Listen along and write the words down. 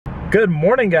Good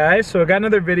morning, guys. So I got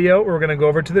another video where we're gonna go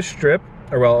over to the strip,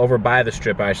 or well, over by the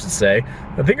strip, I should say.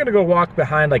 I think I'm gonna go walk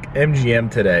behind like MGM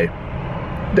today,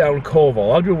 down Koval. A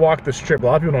lot of people walk the strip. A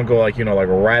lot of people don't go like, you know, like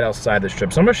right outside the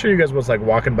strip. So I'm gonna show you guys what's like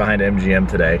walking behind MGM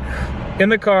today. In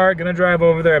the car, gonna drive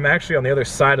over there. I'm actually on the other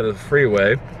side of the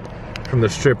freeway from the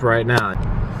strip right now.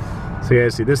 So you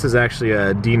guys see, this is actually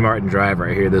a Dean Martin Drive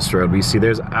right here, this road. We see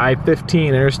there's I-15,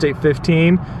 Interstate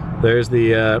 15. There's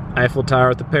the Eiffel Tower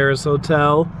at the Paris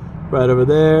Hotel. Right over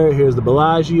there, here's the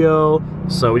Bellagio.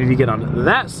 So we need to get on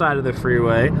that side of the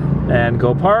freeway and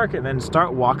go park and then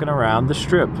start walking around the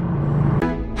strip.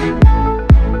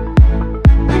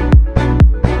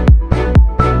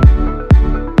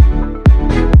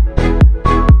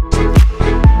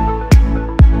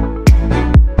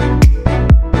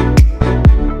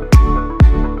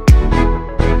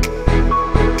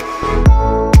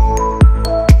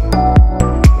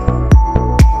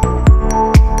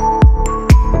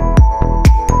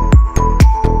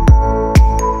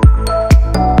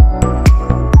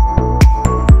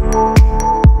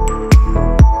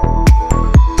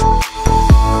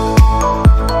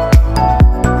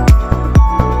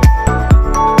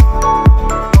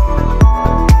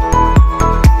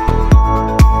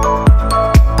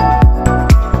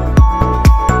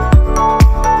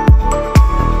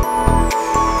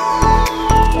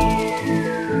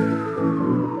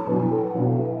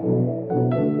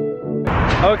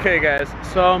 Okay guys,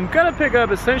 so I'm gonna pick up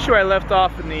essentially where I left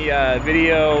off in the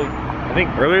video, I think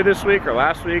earlier this week or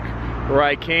last week, where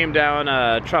I came down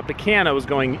Tropicana, was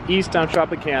going east down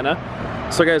Tropicana.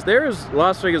 So guys, there's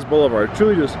Las Vegas Boulevard,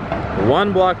 truly just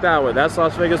one block that way. That's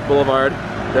Las Vegas Boulevard.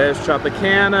 There's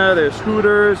Tropicana, there's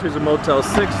Hooters, here's a Motel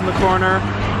 6 in the corner.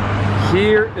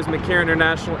 Here is McCarran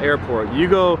International Airport. You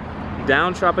go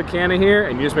down Tropicana here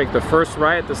and you just make the first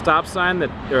right at the stop sign,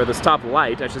 that, or the stop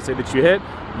light I should say, that you hit,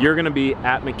 you're gonna be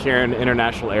at McCarran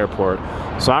International Airport.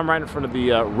 So I'm right in front of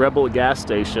the Rebel gas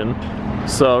station.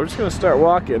 So we're just gonna start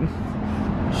walking.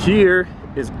 Here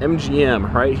is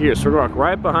MGM right here. So we're gonna walk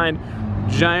right behind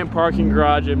giant parking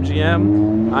garage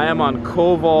MGM. I am on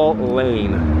Koval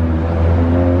Lane.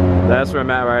 That's where I'm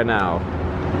at right now.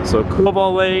 So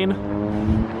Koval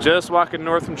Lane, just walking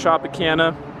north from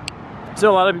Tropicana.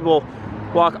 Still a lot of people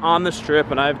walk on the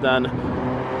strip, and I've done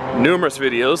numerous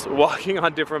videos walking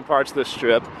on different parts of the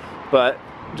strip, but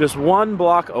just one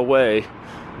block away,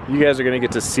 you guys are gonna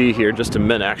get to see here in just a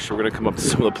minute. Actually, we're gonna come up to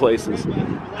some of the places,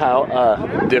 how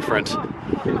different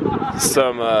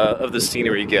some of the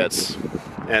scenery gets,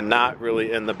 and not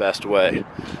really in the best way.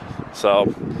 So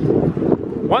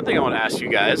one thing I want to ask you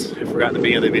guys, I forgot at the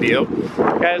beginning of the video,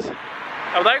 guys,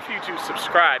 I would like for you to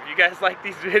subscribe. If you guys like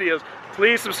these videos,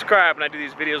 please subscribe when I do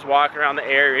these videos walking around the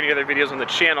area or any other videos on the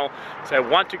channel. So I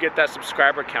want to get that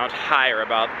subscriber count higher.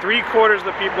 About 3/4 of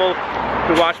the people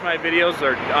who watch my videos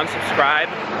are unsubscribed.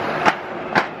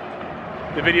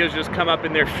 The videos just come up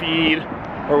in their feed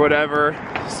or whatever.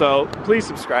 So please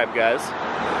subscribe, guys.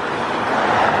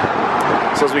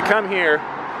 So as we come here,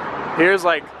 here's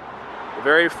like the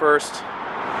very first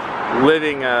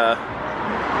living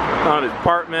on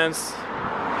apartments,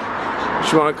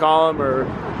 what you want to call them, or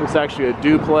it's actually a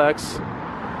duplex,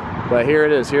 but here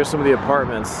it is. Here's some of the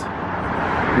apartments.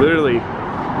 Literally,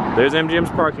 there's MGM's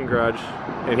parking garage,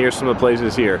 and here's some of the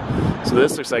places here. So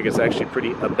this looks like it's actually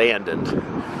pretty abandoned.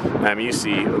 I mean, you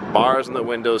see bars in the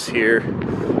windows here.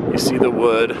 You see the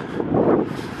wood.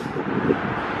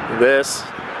 This,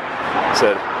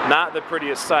 said, not the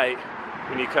prettiest sight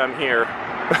when you come here.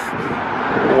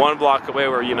 One block away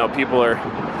where, you know, people are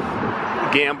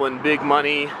gambling big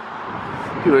money.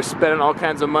 People are spending all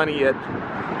kinds of money at,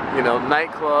 you know,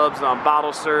 nightclubs and on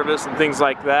bottle service and things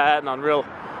like that, and on real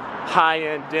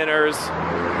high-end dinners.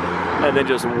 And then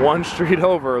just one street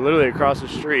over, literally across the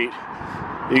street,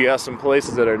 you got some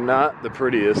places that are not the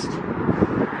prettiest.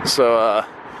 So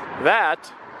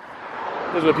that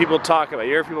is what people talk about.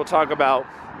 You hear people talk about,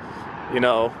 you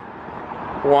know,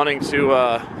 wanting to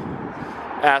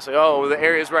ask, like, oh, the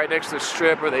areas right next to the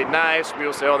strip, are they nice?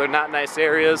 People say, oh, they're not nice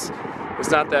areas. It's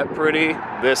not that pretty.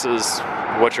 This is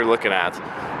what you're looking at.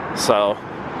 So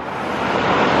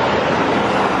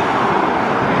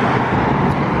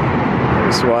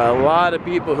that's why a lot of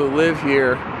people who live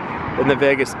here in the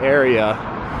Vegas area,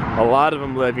 a lot of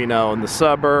them live, you know, in the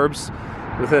suburbs,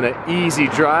 within an easy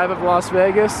drive of Las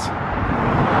Vegas,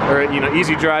 or, you know,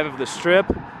 easy drive of the strip.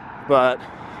 But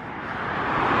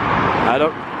I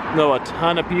don't know a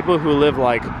ton of people who live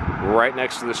like right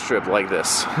next to the strip like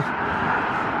this.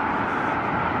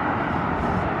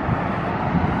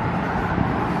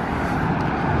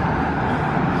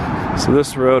 So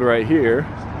this road right here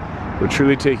would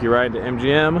truly take you right into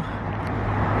MGM.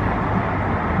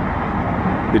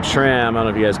 The tram, I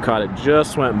don't know if you guys caught it,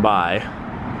 just went by.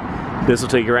 This will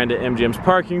take you right into MGM's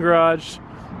parking garage,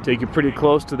 take you pretty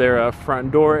close to their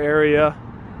front door area.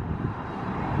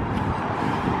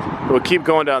 We'll keep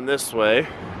going down this way.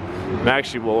 And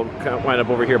actually, we'll wind up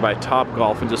over here by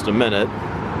TopGolf in just a minute.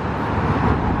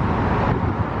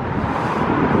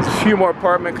 There's a few more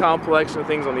apartment complexes and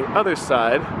things on the other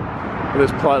side of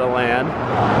this plot of land.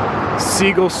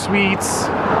 Seagull Suites, a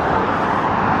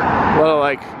lot of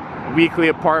like weekly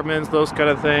apartments, those kind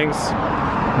of things.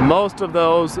 Most of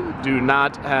those do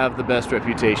not have the best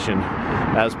reputation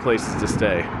as places to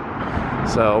stay.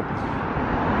 So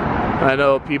I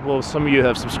know people, some of you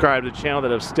have subscribed to the channel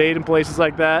that have stayed in places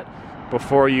like that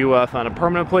before you found a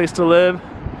permanent place to live.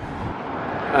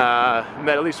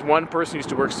 Met at least one person who used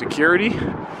to work security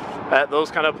at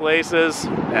those kind of places,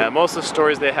 and most of the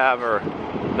stories they have are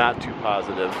not too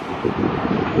positive.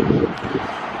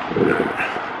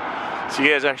 So you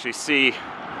guys actually see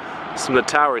some of the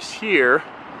towers here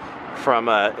from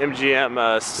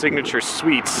MGM Signature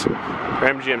Suites, or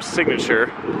MGM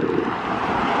Signature.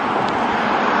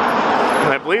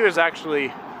 And I believe there's actually,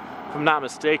 if I'm not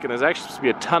mistaken, there's actually supposed to be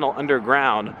a tunnel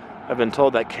underground, I've been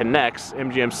told, that connects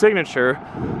MGM Signature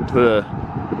to the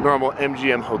normal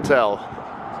MGM Hotel.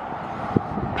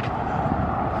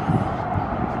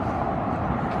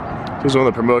 This is one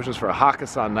of the promotions for a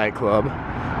Hakkasan nightclub,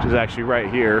 which is actually right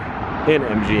here in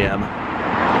MGM.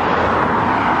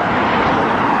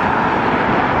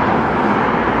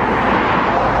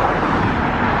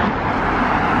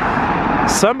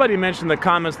 Somebody mentioned in the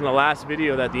comments in the last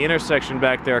video that the intersection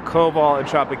back there, Koval and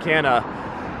Tropicana,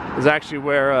 is actually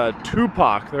where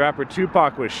Tupac, the rapper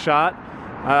Tupac, was shot.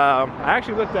 I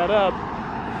actually looked that up,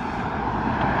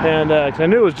 and 'cause I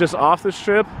knew it was just off the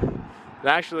strip. I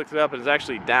actually looked it up, and it's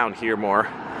actually down here more.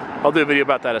 I'll do a video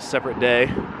about that a separate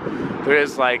day. There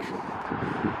is like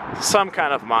some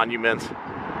kind of monument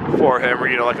for him, or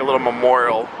you know, like a little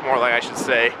memorial, more like I should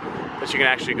say, that you can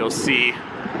actually go see.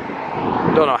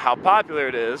 Don't know how popular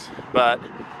it is, but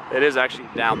it is actually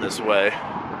down this way.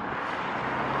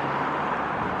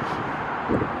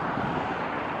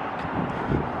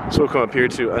 So we'll come up here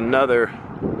to another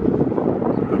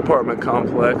apartment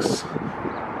complex.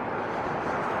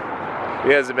 If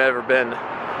you guys have ever been,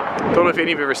 I don't know if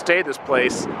any of you ever stayed at this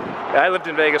place. I lived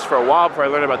in Vegas for a while before I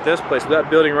learned about this place. That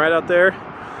building right out there,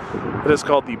 it is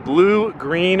called the Blue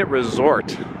Green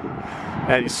Resort.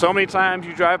 And so many times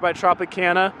you drive by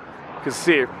Tropicana, you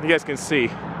guys can see.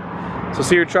 So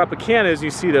see where Tropicana is, you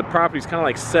see the property's kind of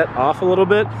like set off a little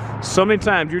bit. So many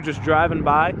times you're just driving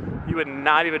by, you would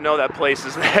not even know that place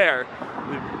is there.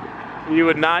 You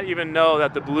would not even know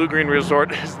that the Blue Green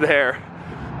Resort is there.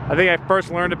 I think I first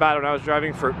learned about it when I was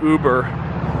driving for Uber.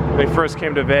 When they first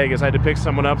came to Vegas, I had to pick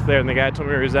someone up there, and the guy told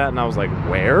me where he was at, and I was like,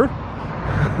 where?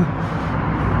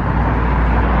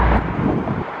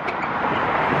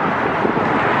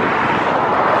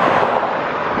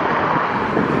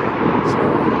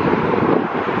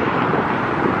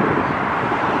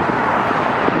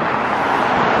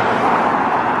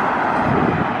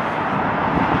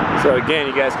 So again,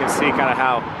 you guys can see kind of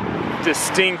how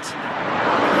distinct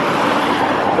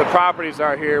the properties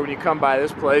are here when you come by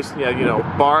this place. You have, you know,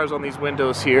 bars on these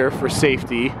windows here for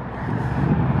safety.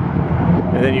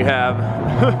 And then you have,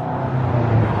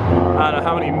 I don't know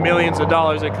how many millions of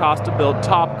dollars it costs to build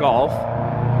TopGolf.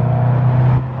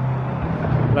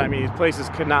 But I mean, these places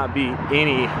could not be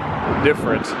any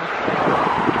different.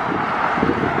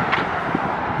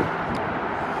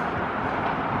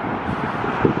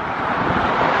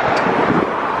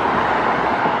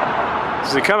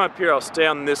 As we come up here, I'll stay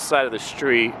on this side of the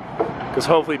street, because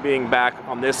hopefully being back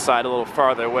on this side a little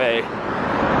farther away,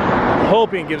 I'm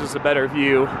hoping it gives us a better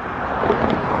view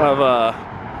of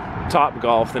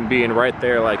TopGolf than being right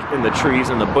there like in the trees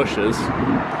and the bushes.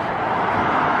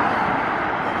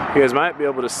 You guys might be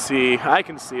able to see, I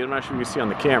can see it, I'm not sure if you can see on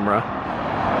the camera,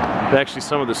 but actually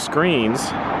some of the screens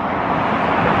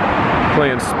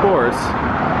playing sports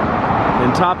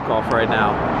in TopGolf right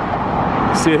now.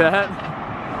 See that?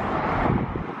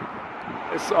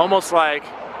 It's almost like,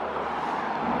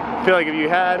 I feel like if you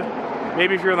had,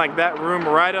 maybe if you're in like that room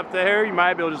right up there, you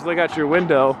might be able to just look out your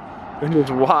window and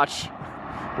just watch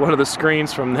one of the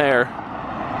screens from there.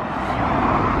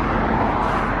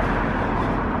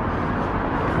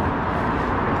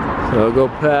 So I'll go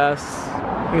past,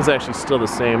 I think it's actually still the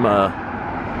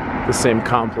same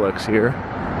complex here.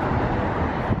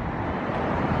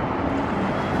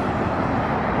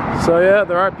 So yeah,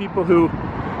 there are people who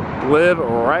live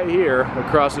right here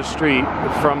across the street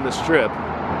from the strip.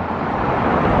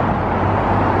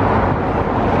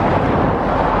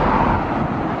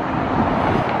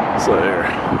 So there.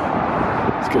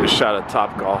 Let's get a shot at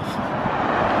TopGolf.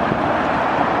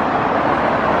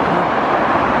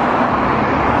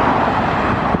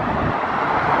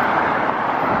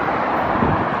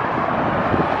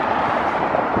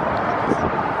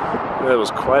 That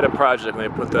was quite a project when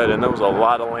they put that in. That was a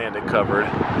lot of land it covered.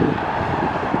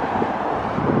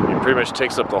 It pretty much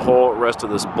takes up the whole rest of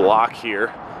this block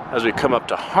here as we come up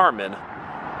to Harmon,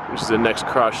 which is the next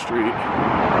cross street.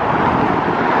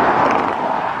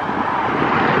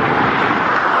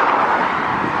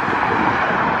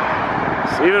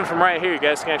 So even from right here, you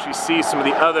guys can actually see some of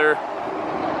the other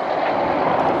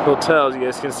hotels. You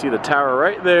guys can see the tower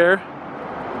right there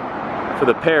for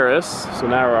the Paris. So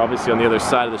now we're obviously on the other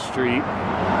side of the street.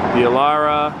 The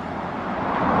Alara.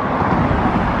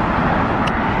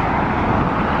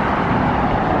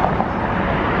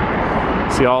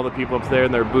 See all the people up there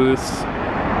in their booths.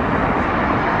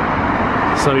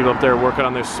 Some people up there working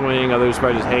on their swing, others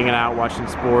probably just hanging out, watching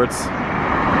sports.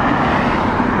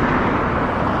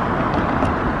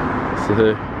 So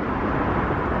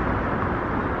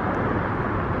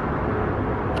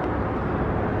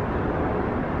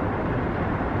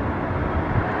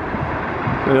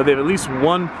you know, they have at least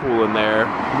one pool in there,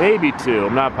 maybe two,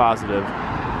 I'm not positive.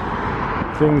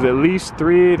 I think it's at least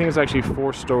 3, I think it's actually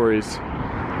 4 stories,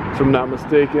 if I'm not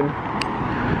mistaken.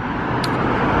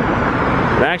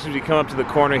 And actually, as you come up to the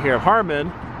corner here of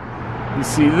Harmon, you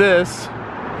see this.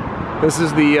 This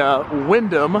is the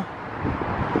Wyndham,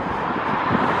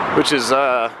 which is,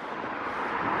 no,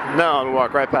 I'm gonna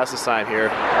walk right past the sign here.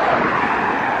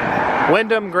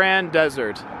 Wyndham Grand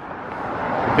Desert.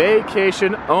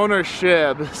 Vacation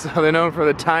ownership, so they're known for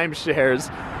the timeshares.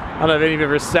 I don't know if any of you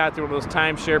ever sat through one of those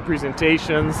timeshare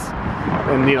presentations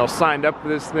and, you know, signed up for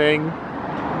this thing,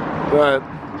 but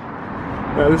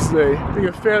this is I think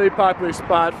a fairly popular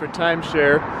spot for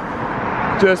timeshare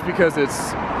just because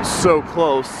it's so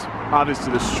close, obviously,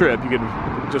 to the strip. You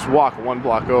can just walk 1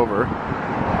 block over.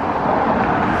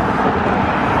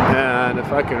 And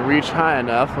if I can reach high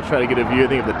enough, I'll try to get a view, I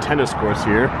think, of the tennis courts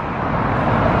here.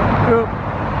 Yep.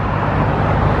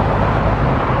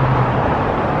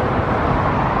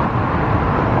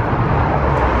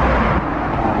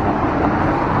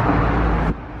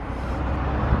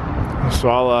 So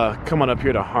I'll come on up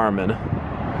here to Harmon.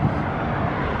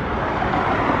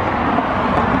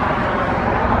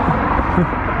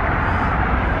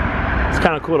 It's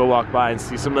kind of cool to walk by and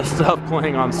see some of the stuff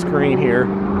playing on screen here.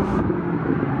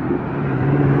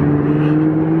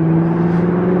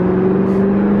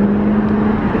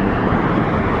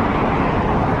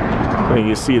 And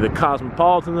you see the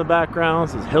Cosmopolitan in the background.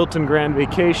 This is Hilton Grand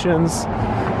Vacations.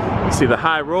 You see the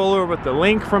High Roller with the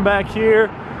link from back here.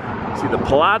 See the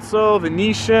Palazzo,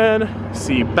 Venetian,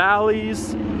 see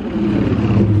Bally's. You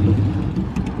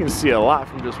can see a lot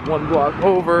from just 1 block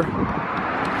over.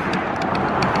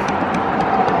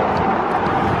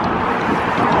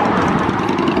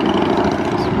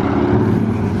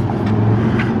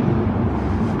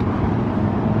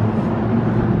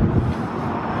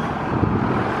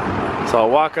 So I'll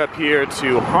walk up here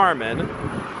to Harmon,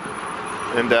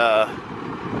 and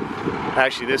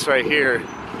actually this right here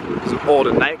is an old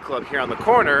nightclub here on the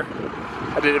corner.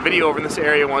 I did a video over in this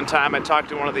area one time. I talked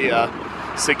to one of the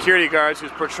security guards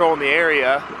who's patrolling the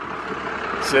area.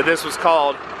 So this was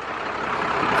called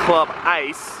Club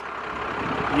Ice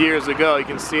years ago. You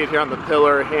can see it here on the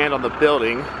pillar and on the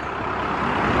building.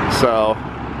 So,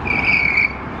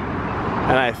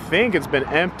 and I think it's been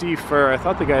empty for, I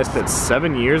thought the guy said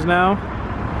 7 years now.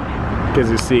 Because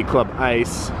you see Club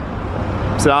Ice.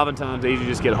 So oftentimes they usually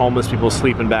just get homeless people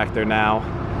sleeping back there now.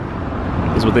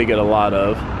 Is what they get a lot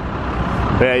of.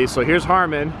 But yeah, so here's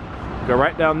Harmon. Go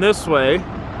right down this way,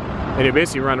 and you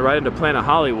basically run right into Planet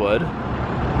Hollywood.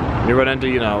 You run into,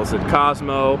 you know, it's at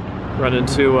Cosmo, run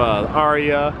into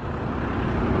Aria.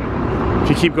 If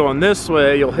you keep going this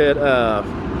way, you'll hit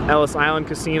Ellis Island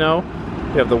Casino.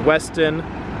 You have the Westin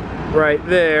right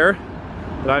there.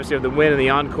 But obviously you have the Wynn and the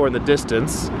Encore in the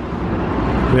distance.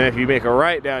 And then if you make a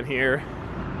right down here,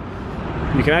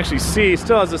 you can actually see, it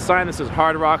still has a sign that says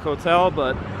Hard Rock Hotel,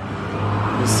 but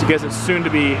I guess it's soon to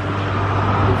be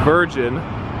Virgin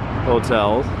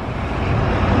Hotels.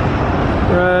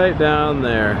 Right down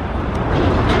there.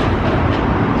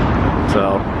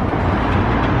 So,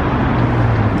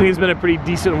 I think it's been a pretty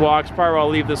decent walk. It's probably where I'll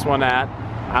leave this one at.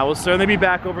 I will certainly be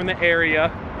back over in the area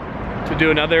to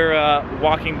do another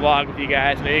walking vlog with you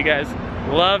guys. I know you guys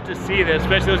love to see this,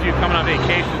 especially those of you coming on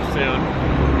vacation soon.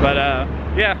 But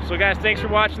yeah, so guys, thanks for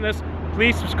watching this.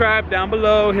 Please subscribe down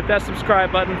below. Hit that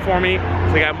subscribe button for me, so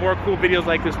I got more cool videos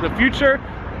like this in the future.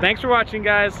 Thanks for watching,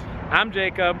 guys. I'm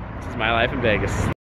Jacob. This is My Life in Vegas.